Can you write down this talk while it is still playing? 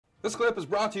This clip is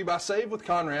brought to you by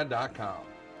SaveWithConrad.com.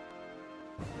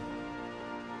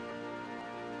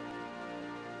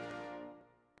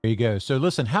 There you go. So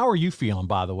listen, how are you feeling,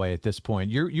 by the way, at this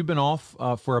point? You've been off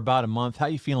for about a month. How are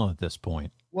you feeling at this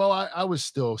point? Well, I was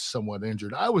still somewhat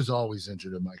injured. I was always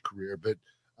injured in my career, but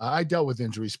I dealt with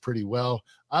injuries pretty well.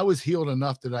 I was healed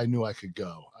enough that I knew I could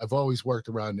go. I've always worked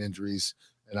around injuries,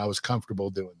 and I was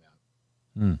comfortable doing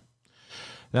that.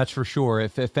 That's for sure.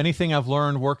 If anything I've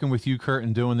learned working with you, Kurt,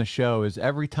 and doing the show is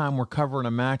every time we're covering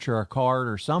a match or a card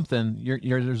or something,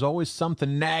 there's always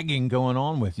something nagging going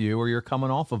on with you, or you're coming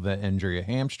off of that injury, a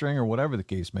hamstring or whatever the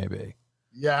case may be.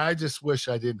 Yeah, I just wish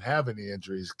I didn't have any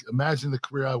injuries. Imagine the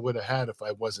career I would have had if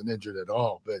I wasn't injured at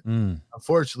all. But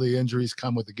unfortunately, injuries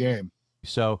come with the game.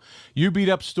 So you beat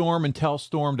up Storm and tell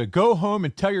Storm to go home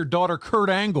and tell your daughter Kurt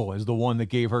Angle is the one that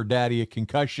gave her daddy a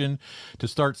concussion to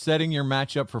start setting your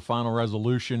matchup for Final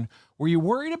Resolution. Were you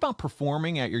worried about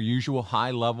performing at your usual high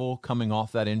level coming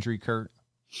off that injury, Kurt?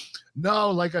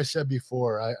 No, like I said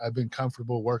before, I've been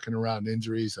comfortable working around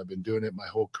injuries. I've been doing it my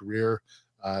whole career.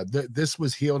 This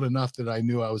was healed enough that I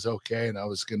knew I was okay and I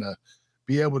was going to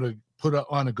be able to put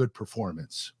on a good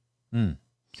performance.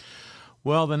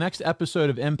 Well, the next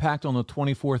episode of Impact on the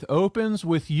 24th opens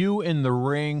with you in the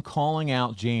ring calling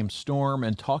out James Storm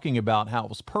and talking about how it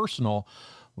was personal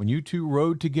when you two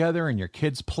rode together and your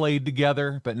kids played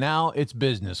together, but now it's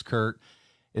business, Kurt.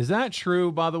 Is that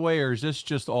true, by the way, or is this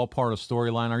just all part of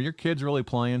storyline? Are your kids really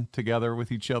playing together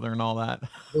with each other and all that?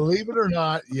 Believe it or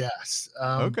not, yes.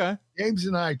 Okay. James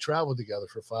and I traveled together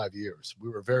for 5 years. We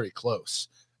were very close,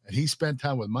 and he spent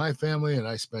time with my family, and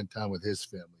I spent time with his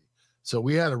family. So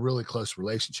we had a really close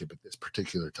relationship at this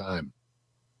particular time.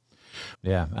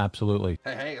 Yeah, absolutely.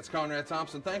 Hey, it's Conrad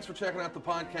Thompson. Thanks for checking out the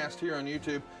podcast here on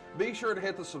YouTube. Be sure to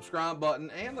hit the subscribe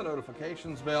button and the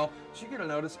notifications bell so you get a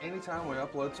notice anytime we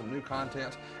upload some new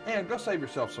content. And go save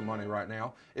yourself some money right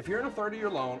now. If you're in a 30-year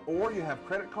loan or you have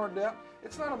credit card debt,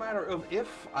 it's not a matter of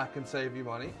if I can save you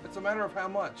money. It's a matter of how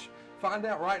much. Find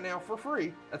out right now for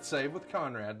free at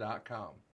SaveWithConrad.com.